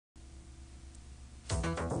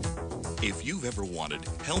If you've ever wanted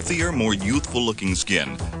healthier, more youthful-looking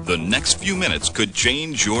skin, the next few minutes could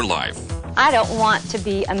change your life. I don't want to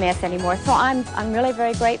be a mess anymore, so I'm really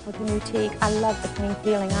very grateful to Nutique. I love the clean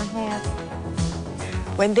feeling I have.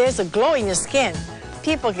 When there's a glow in your skin,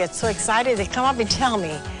 people get so excited. They come up and tell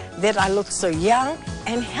me that I look so young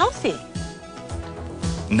and healthy.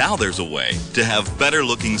 Now there's a way to have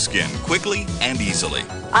better-looking skin quickly and easily.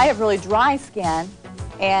 I have really dry skin,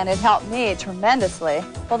 and it helped me tremendously.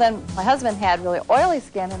 Well, then my husband had really oily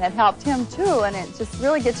skin, and it helped him too, and it just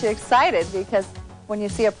really gets you excited because when you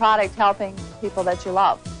see a product helping people that you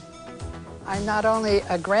love. I'm not only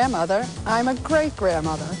a grandmother, I'm a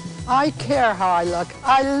great-grandmother. I care how I look.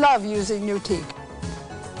 I love using Nutique.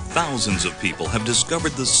 Thousands of people have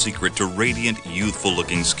discovered the secret to radiant,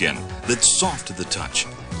 youthful-looking skin that's soft to the touch,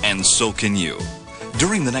 and so can you.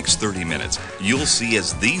 During the next 30 minutes, you'll see,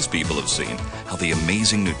 as these people have seen, how the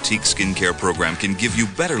amazing Nutique skincare program can give you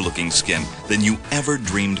better-looking skin than you ever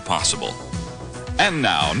dreamed possible. And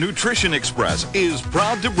now, Nutrition Express is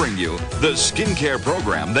proud to bring you the skincare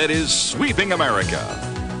program that is sweeping America.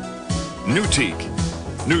 Nutique,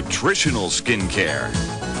 nutritional skincare.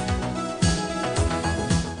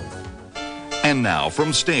 And now,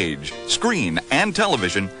 from stage, screen, and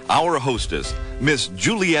television, our hostess, Miss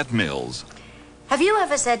Juliet Mills. Have you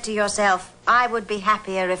ever said to yourself, I would be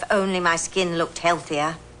happier if only my skin looked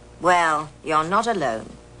healthier? Well, you're not alone.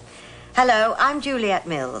 Hello, I'm Juliet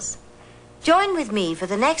Mills. Join with me for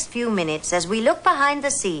the next few minutes as we look behind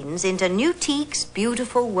the scenes into Nutique's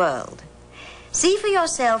beautiful world. See for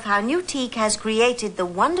yourself how Nutique has created the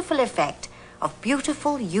wonderful effect of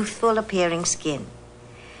beautiful, youthful-appearing skin.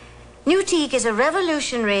 Nutique is a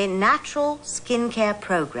revolutionary natural skincare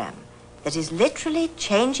program that is literally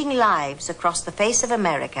changing lives across the face of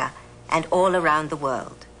America and all around the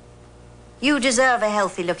world. You deserve a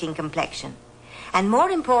healthy-looking complexion, and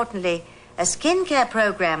more importantly, a skincare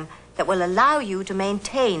program that will allow you to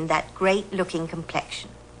maintain that great-looking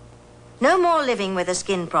complexion. No more living with a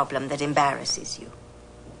skin problem that embarrasses you.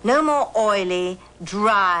 No more oily,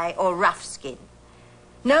 dry, or rough skin.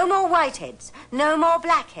 No more whiteheads, no more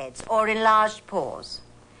blackheads or enlarged pores.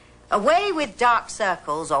 Away with dark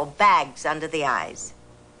circles or bags under the eyes.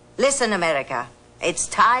 Listen, America, it's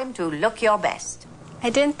time to look your best. I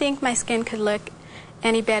didn't think my skin could look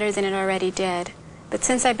any better than it already did. But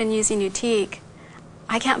since I've been using Nutique,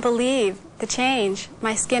 I can't believe the change.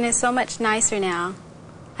 My skin is so much nicer now.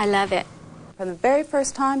 I love it. From the very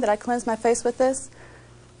first time that I cleansed my face with this,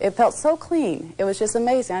 it felt so clean. It was just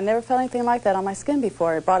amazing. I never felt anything like that on my skin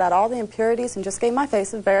before. It brought out all the impurities and just gave my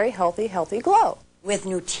face a very healthy glow. With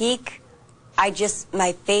Nutique,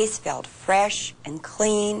 my face felt fresh and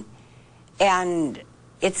clean, and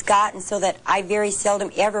it's gotten so that I very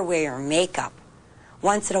seldom ever wear makeup.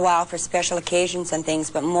 Once in a while for special occasions and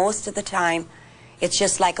things, but most of the time, it's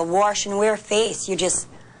just like a wash and wear face. You just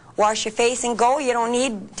wash your face and go. You don't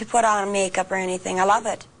need to put on makeup or anything. I love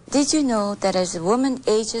it. Did you know that as a woman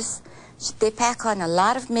ages, they pack on a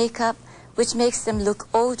lot of makeup, which makes them look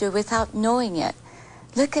older without knowing it?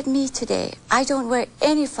 Look at me today. I don't wear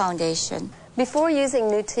any foundation. Before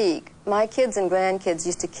using Nutique, my kids and grandkids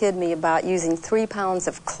used to kid me about using 3 pounds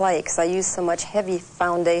of clay because I used so much heavy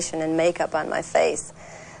foundation and makeup on my face.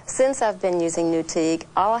 Since I've been using Nutique,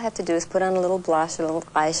 all I have to do is put on a little blush, a little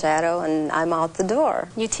eyeshadow, and I'm out the door.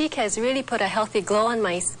 Nutique has really put a healthy glow on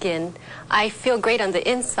my skin. I feel great on the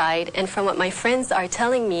inside, and from what my friends are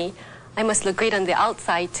telling me, I must look great on the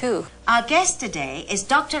outside, too. Our guest today is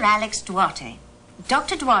Dr. Alex Duarte.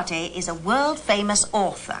 Dr. Duarte is a world-famous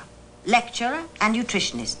author, lecturer, and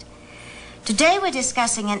nutritionist. Today we're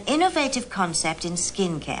discussing an innovative concept in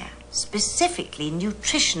skincare, specifically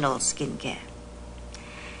nutritional skincare.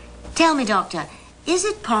 Tell me, Doctor, is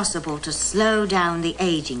it possible to slow down the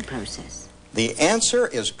aging process? The answer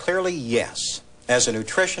is clearly yes. As a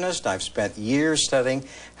nutritionist, I've spent years studying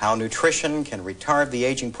how nutrition can retard the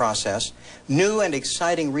aging process. New and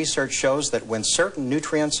exciting research shows that when certain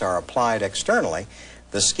nutrients are applied externally,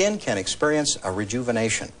 the skin can experience a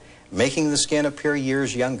rejuvenation, making the skin appear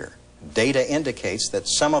years younger. Data indicates that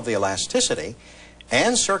some of the elasticity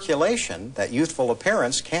and circulation, that youthful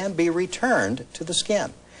appearance, can be returned to the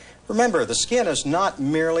skin. Remember, the skin is not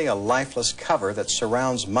merely a lifeless cover that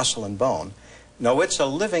surrounds muscle and bone. No, it's a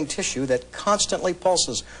living tissue that constantly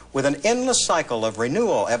pulses with an endless cycle of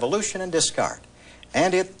renewal, evolution, and discard.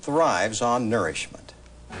 And it thrives on nourishment.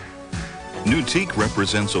 Nutique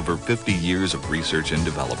represents over 50 years of research and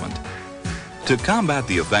development. To combat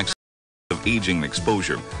the effects of aging and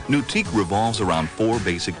exposure, Nutique revolves around 4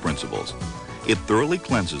 basic principles. It thoroughly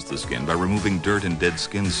cleanses the skin by removing dirt and dead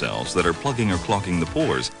skin cells that are plugging or clogging the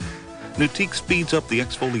pores. Nutique speeds up the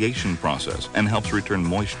exfoliation process and helps return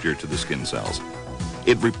moisture to the skin cells.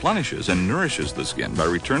 It replenishes and nourishes the skin by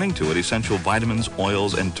returning to it essential vitamins,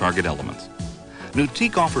 oils, and target elements.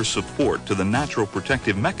 Nutique offers support to the natural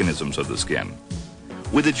protective mechanisms of the skin.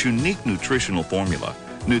 With its unique nutritional formula,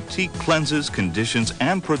 Nutique cleanses, conditions,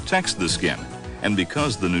 and protects the skin. And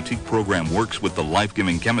because the Nutique program works with the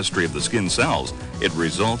life-giving chemistry of the skin cells, it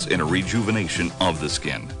results in a rejuvenation of the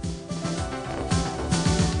skin.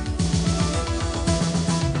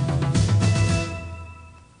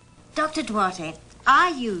 Dr. Duarte, I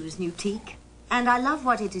use Nutique, and I love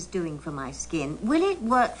what it is doing for my skin. Will it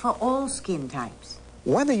work for all skin types?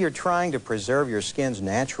 Whether you're trying to preserve your skin's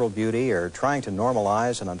natural beauty or trying to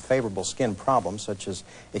normalize an unfavorable skin problem such as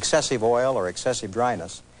excessive oil or excessive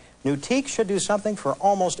dryness, Nutique should do something for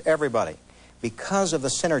almost everybody. Because of the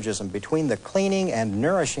synergism between the cleaning and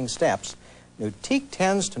nourishing steps, Nutique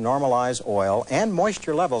tends to normalize oil and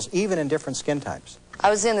moisture levels even in different skin types. I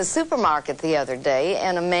was in the supermarket the other day,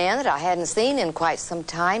 and a man that I hadn't seen in quite some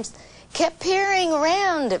time kept peering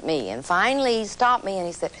around at me, and finally he stopped me and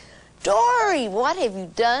he said, "Dory, what have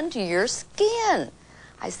you done to your skin?"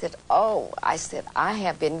 I said, I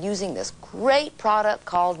have been using this great product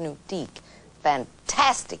called Nutique.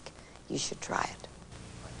 Fantastic. You should try it.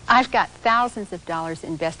 I've got thousands of dollars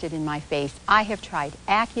invested in my face. I have tried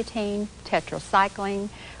Accutane, tetracycline,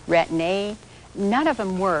 Retin-A. None of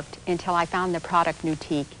them worked until I found the product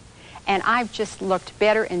Nutique. And I've just looked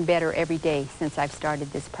better and better every day since I've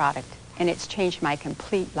started this product. And it's changed my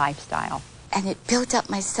complete lifestyle. And it built up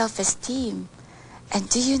my self-esteem. And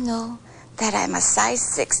do you know that I'm a size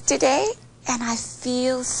 6 today? And I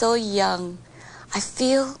feel so young. I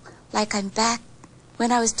feel like I'm back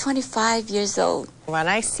when I was 25 years old. When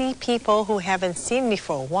I see people who haven't seen me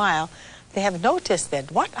for a while, they have noticed that,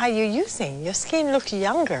 what are you using? Your skin looks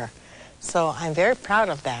younger. So I'm very proud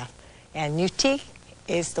of that. And Nutique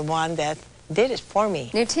is the one that did it for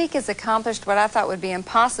me. Nutique has accomplished what I thought would be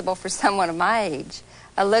impossible for someone of my age.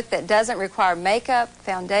 A look that doesn't require makeup,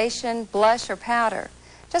 foundation, blush, or powder.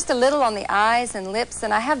 Just a little on the eyes and lips,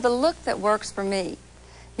 and I have the look that works for me.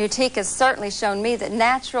 Nutique has certainly shown me that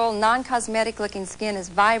natural, non-cosmetic looking skin is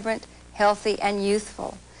vibrant, healthy, and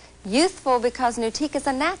youthful. Youthful because Nutique is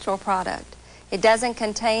a natural product. It doesn't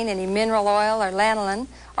contain any mineral oil or lanolin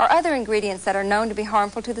or other ingredients that are known to be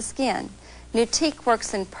harmful to the skin. Nutique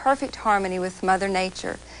works in perfect harmony with Mother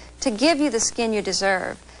Nature to give you the skin you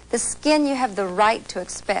deserve, the skin you have the right to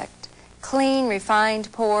expect. Clean,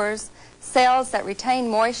 refined pores, cells that retain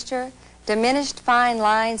moisture, diminished fine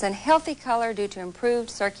lines, and healthy color due to improved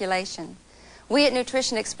circulation. We at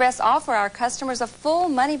Nutrition Express offer our customers a full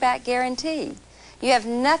money-back guarantee. You have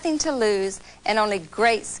nothing to lose and only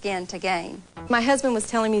great skin to gain. My husband was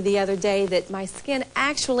telling me the other day that my skin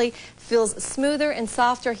actually feels smoother and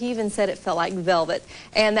softer. He even said it felt like velvet,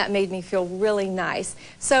 and that made me feel really nice.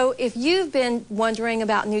 So if you've been wondering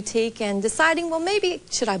about Nutique and deciding, well, maybe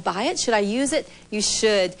should I buy it, should I use it, you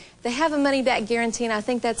should. They have a money-back guarantee, and I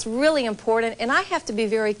think that's really important, and I have to be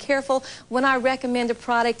very careful when I recommend a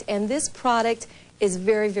product, and this product is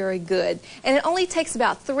very, very good. And it only takes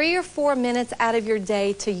about 3 or 4 minutes out of your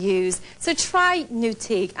day to use. So try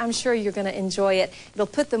Nutique. I'm sure you're going to enjoy it. It'll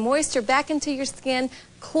put the moisture back into your skin,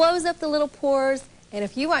 close up the little pores, and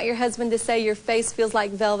if you want your husband to say your face feels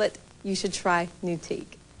like velvet, you should try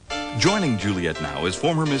Nutique. Joining Juliet now is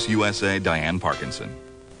former Miss USA Dian Parkinson.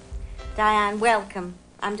 Diane, welcome.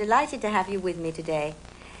 I'm delighted to have you with me today.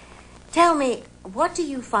 Tell me, what do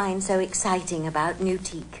you find so exciting about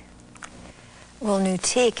Nutique? Well,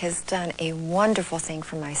 Nutique has done a wonderful thing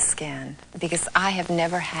for my skin because I have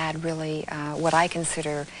never had really what I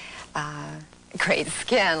consider great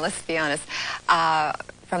skin, let's be honest.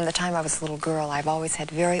 From the time I was a little girl, I've always had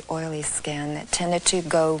very oily skin that tended to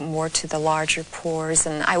go more to the larger pores,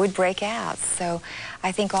 and I would break out. So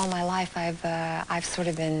I think all my life I've sort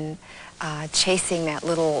of been chasing that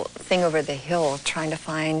little thing over the hill, trying to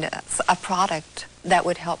find a product that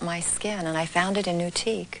would help my skin, and I found it in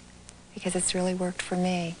Nutique, because it's really worked for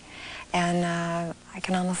me. And I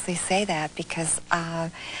can honestly say that because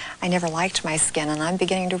I never liked my skin, and I'm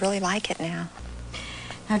beginning to really like it now.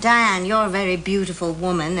 Now, Diane, you're a very beautiful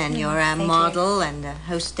woman, and you're a model and a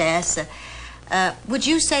hostess. Would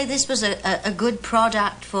you say this was a good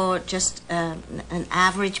product for just an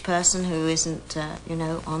average person who isn't, you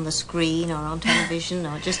know, on the screen or on television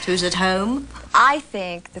or just who's at home? I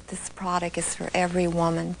think that this product is for every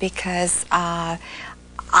woman because I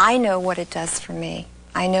know what it does for me.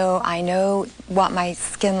 I know what my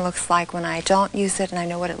skin looks like when I don't use it, and I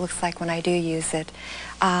know what it looks like when I do use it.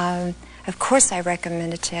 Of course I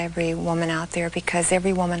recommend it to every woman out there because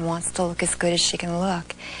every woman wants to look as good as she can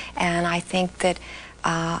look. And I think that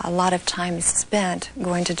a lot of time is spent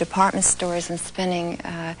going to department stores and spending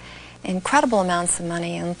incredible amounts of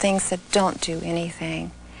money on things that don't do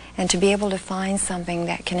anything. And to be able to find something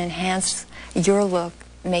that can enhance your look,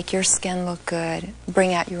 make your skin look good,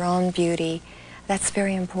 bring out your own beauty, that's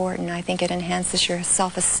very important. I think it enhances your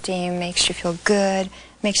self-esteem, makes you feel good,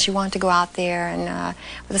 makes you want to go out there and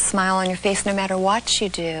with a smile on your face no matter what you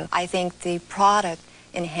do. I think the product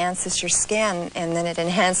enhances your skin, and then it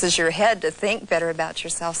enhances your head to think better about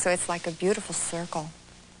yourself, so it's like a beautiful circle.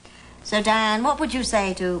 So, Diane, what would you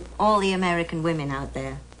say to all the American women out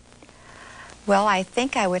there? Well, I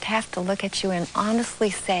think I would have to look at you and honestly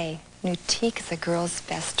say Nutique is a girl's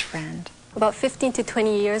best friend. About 15 to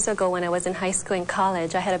 20 years ago when I was in high school and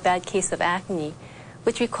college, I had a bad case of acne,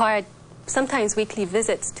 which required sometimes weekly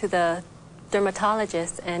visits to the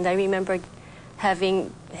dermatologist, and I remember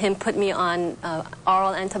having him put me on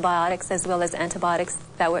oral antibiotics as well as antibiotics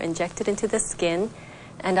that were injected into the skin,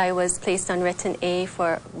 and I was placed on Retin A,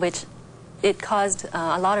 for which it caused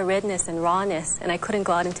a lot of redness and rawness, and I couldn't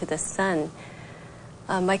go out into the sun.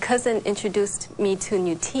 My cousin introduced me to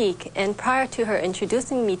Nutique, and prior to her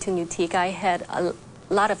introducing me to Nutique, I had a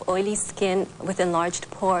lot of oily skin with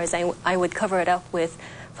enlarged pores. I would cover it up with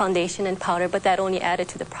foundation and powder, but that only added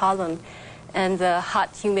to the problem. And the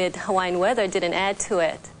hot, humid Hawaiian weather didn't add to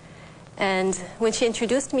it. And when she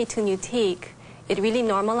introduced me to Nutique, it really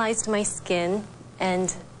normalized my skin,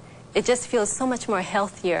 and it just feels so much more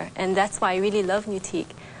healthier, and that's why I really love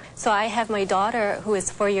Nutique. So I have my daughter, who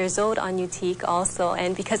is 4 years old, on Nutique also,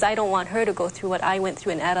 and because I don't want her to go through what I went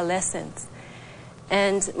through in adolescence.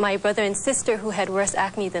 And my brother and sister, who had worse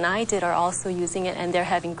acne than I did, are also using it, and they're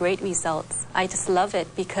having great results. I just love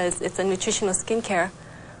it because it's a nutritional skincare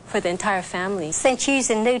for the entire family. Since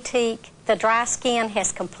using Nutique, the dry skin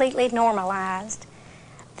has completely normalized.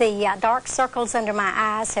 The dark circles under my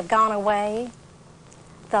eyes have gone away.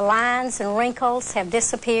 The lines and wrinkles have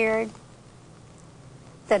disappeared.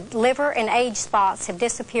 The liver and age spots have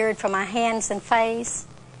disappeared from my hands and face,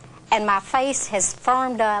 and my face has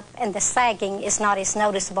firmed up, and the sagging is not as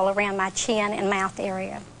noticeable around my chin and mouth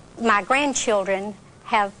area. My grandchildren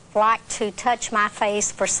have liked to touch my face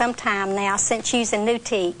for some time now since using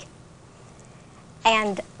Nutique,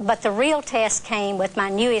 but the real test came with my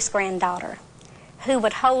newest granddaughter, who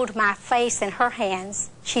would hold my face in her hands,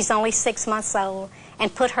 she's only 6 months old,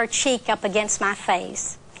 and put her cheek up against my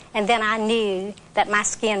face. And then I knew that my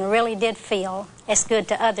skin really did feel as good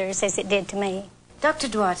to others as it did to me. Dr.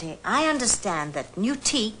 Duarte, I understand that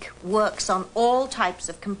Nutique works on all types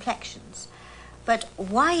of complexions. But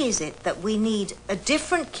why is it that we need a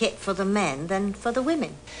different kit for the men than for the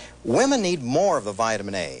women? Women need more of the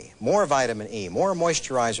vitamin A, more vitamin E, more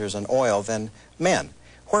moisturizers and oil than men.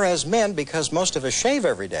 Whereas men, because most of us shave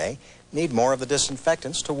every day, need more of the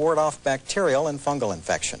disinfectants to ward off bacterial and fungal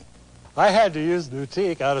infection. I had to use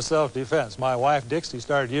Nutique out of self-defense. My wife, Dixie,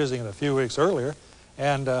 started using it a few weeks earlier,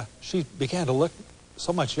 and she began to look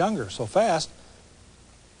so much younger so fast,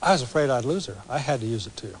 I was afraid I'd lose her. I had to use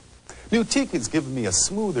it too. Nutique has given me a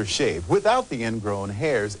smoother shave without the ingrown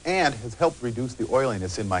hairs and has helped reduce the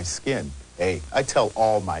oiliness in my skin. Hey, I tell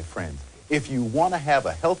all my friends, if you want to have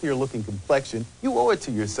a healthier looking complexion, you owe it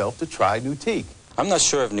to yourself to try Nutique. I'm not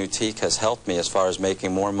sure if Nutique has helped me as far as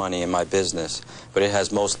making more money in my business, but it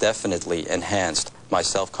has most definitely enhanced my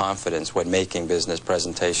self-confidence when making business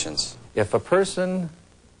presentations. If a person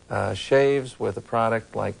shaves with a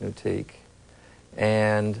product like Nutique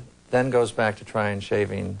and then goes back to trying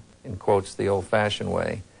shaving, in quotes, the old-fashioned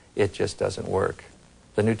way, it just doesn't work.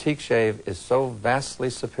 The Nutique shave is so vastly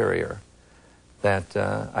superior that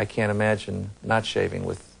I can't imagine not shaving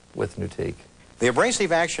with Nutique. The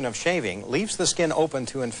abrasive action of shaving leaves the skin open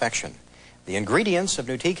to infection. The ingredients of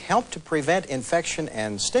Nutique help to prevent infection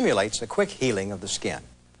and stimulates a quick healing of the skin.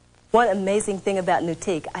 One amazing thing about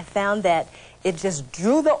Nutique, I found that it just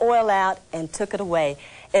drew the oil out and took it away.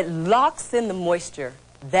 It locks in the moisture.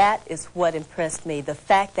 That is what impressed me, the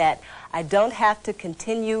fact that I don't have to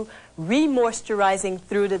continue re-moisturizing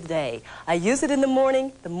through the day. I use it in the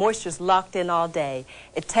morning, the moisture's locked in all day.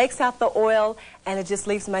 It takes out the oil and it just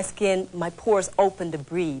leaves my skin, my pores open to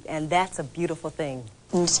breathe, and that's a beautiful thing.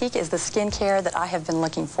 Nutique is the skincare that I have been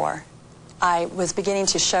looking for. I was beginning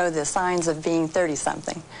to show the signs of being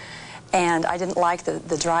 30-something, and I didn't like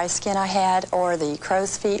the dry skin I had or the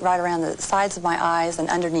crow's feet right around the sides of my eyes and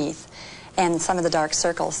underneath, and some of the dark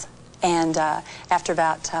circles. And after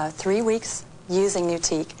about 3 weeks using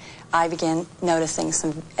Nutique, I began noticing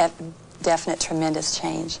some definite, tremendous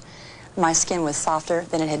change. My skin was softer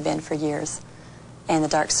than it had been for years. and the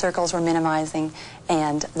dark circles were minimizing,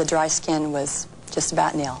 and the dry skin was just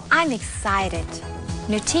about nil. I'm excited.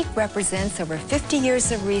 Nutique represents over 50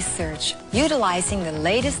 years of research utilizing the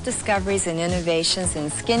latest discoveries and innovations in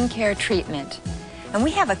skincare treatment. And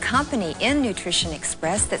we have a company in Nutrition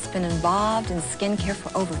Express that's been involved in skincare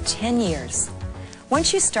for over 10 years.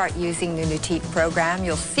 Once you start using the Nutique program,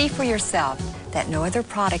 you'll see for yourself that no other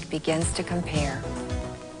product begins to compare.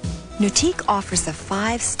 Nutique offers a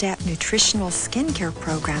 5-step nutritional skincare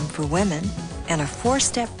program for women and a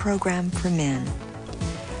 4-step program for men.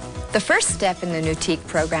 The first step in the Nutique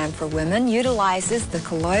program for women utilizes the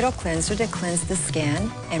colloidal cleanser to cleanse the skin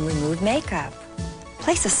and remove makeup.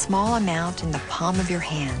 Place a small amount in the palm of your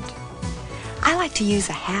hand. I like to use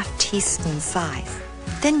a ½ teaspoon size.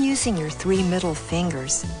 Then using your 3 middle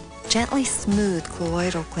fingers, gently smooth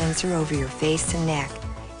colloidal cleanser over your face and neck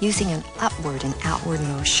using an upward and outward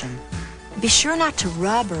motion. Be sure not to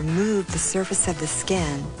rub or move the surface of the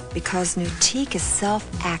skin because Nutique is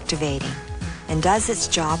self-activating and does its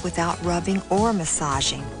job without rubbing or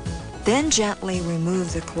massaging. Then gently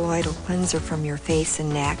remove the colloidal cleanser from your face and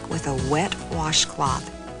neck with a wet washcloth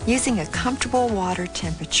using a comfortable water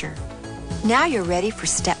temperature. Now you're ready for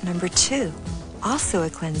step number 2, also a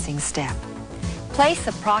cleansing step. Place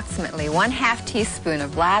approximately 1/2 teaspoon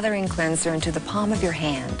of lathering cleanser into the palm of your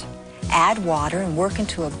hand. Add water and work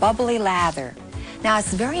into a bubbly lather. Now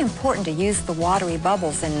it's very important to use the watery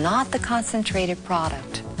bubbles and not the concentrated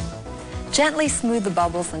product. Gently smooth the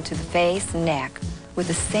bubbles into the face and neck with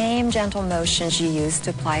the same gentle motions you used to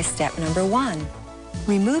apply step number 1.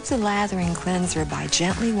 Remove the lathering cleanser by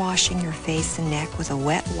gently washing your face and neck with a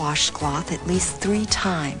wet washcloth at least 3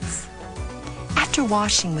 times. After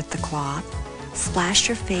washing with the cloth, splash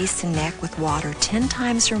your face and neck with water 10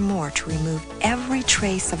 times or more to remove every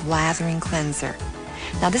trace of lathering cleanser.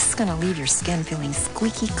 Now this is going to leave your skin feeling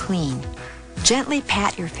squeaky clean. Gently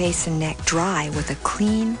pat your face and neck dry with a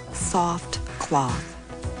clean, soft cloth.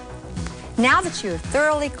 Now that you have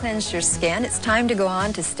thoroughly cleansed your skin, it's time to go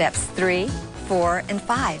on to steps 3, 4, and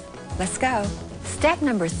 5. Let's go. Step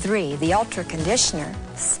number 3, the Ultra Conditioner,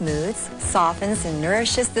 smooths, softens, and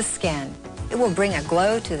nourishes the skin. It will bring a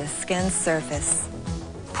glow to the skin's surface.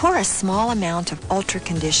 Pour a small amount of Ultra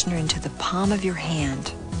Conditioner into the palm of your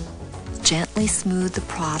hand. Gently smooth the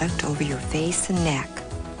product over your face and neck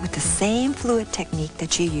with the same fluid technique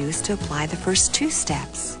that you used to apply the first 2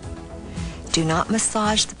 steps. Do not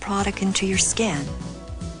massage the product into your skin.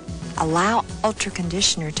 Allow Ultra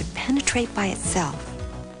Conditioner to penetrate by itself.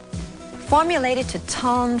 Formulated to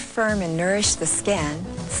tone, firm, and nourish the skin,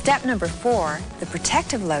 step number 4, the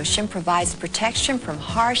protective lotion provides protection from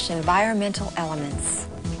harsh environmental elements,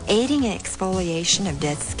 aiding in exfoliation of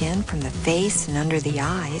dead skin from the face and under the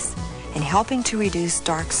eyes, and helping to reduce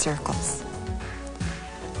dark circles.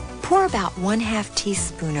 Pour about 1/2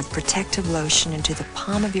 teaspoon of protective lotion into the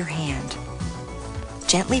palm of your hand.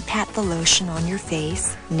 Gently pat the lotion on your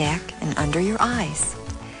face, neck, and under your eyes.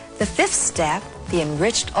 The 5th step, the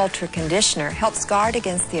enriched Ultra Conditioner, helps guard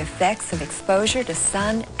against the effects of exposure to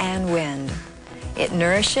sun and wind. It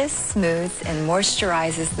nourishes, smooths, and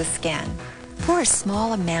moisturizes the skin. Pour a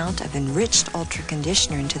small amount of enriched Ultra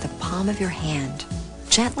Conditioner into the palm of your hand.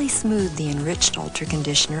 Gently smooth the enriched Ultra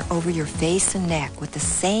Conditioner over your face and neck with the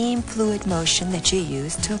same fluid motion that you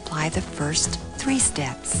used to apply the first 3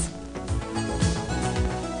 steps.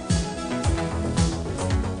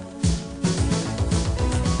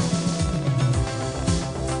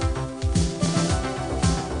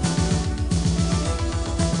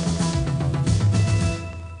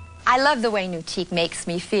 I love the way Nutique makes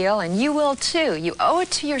me feel, and you will too. You owe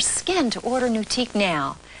it to your skin to order Nutique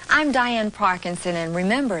now. I'm Dian Parkinson, and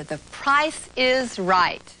remember, the price is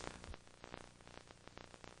right.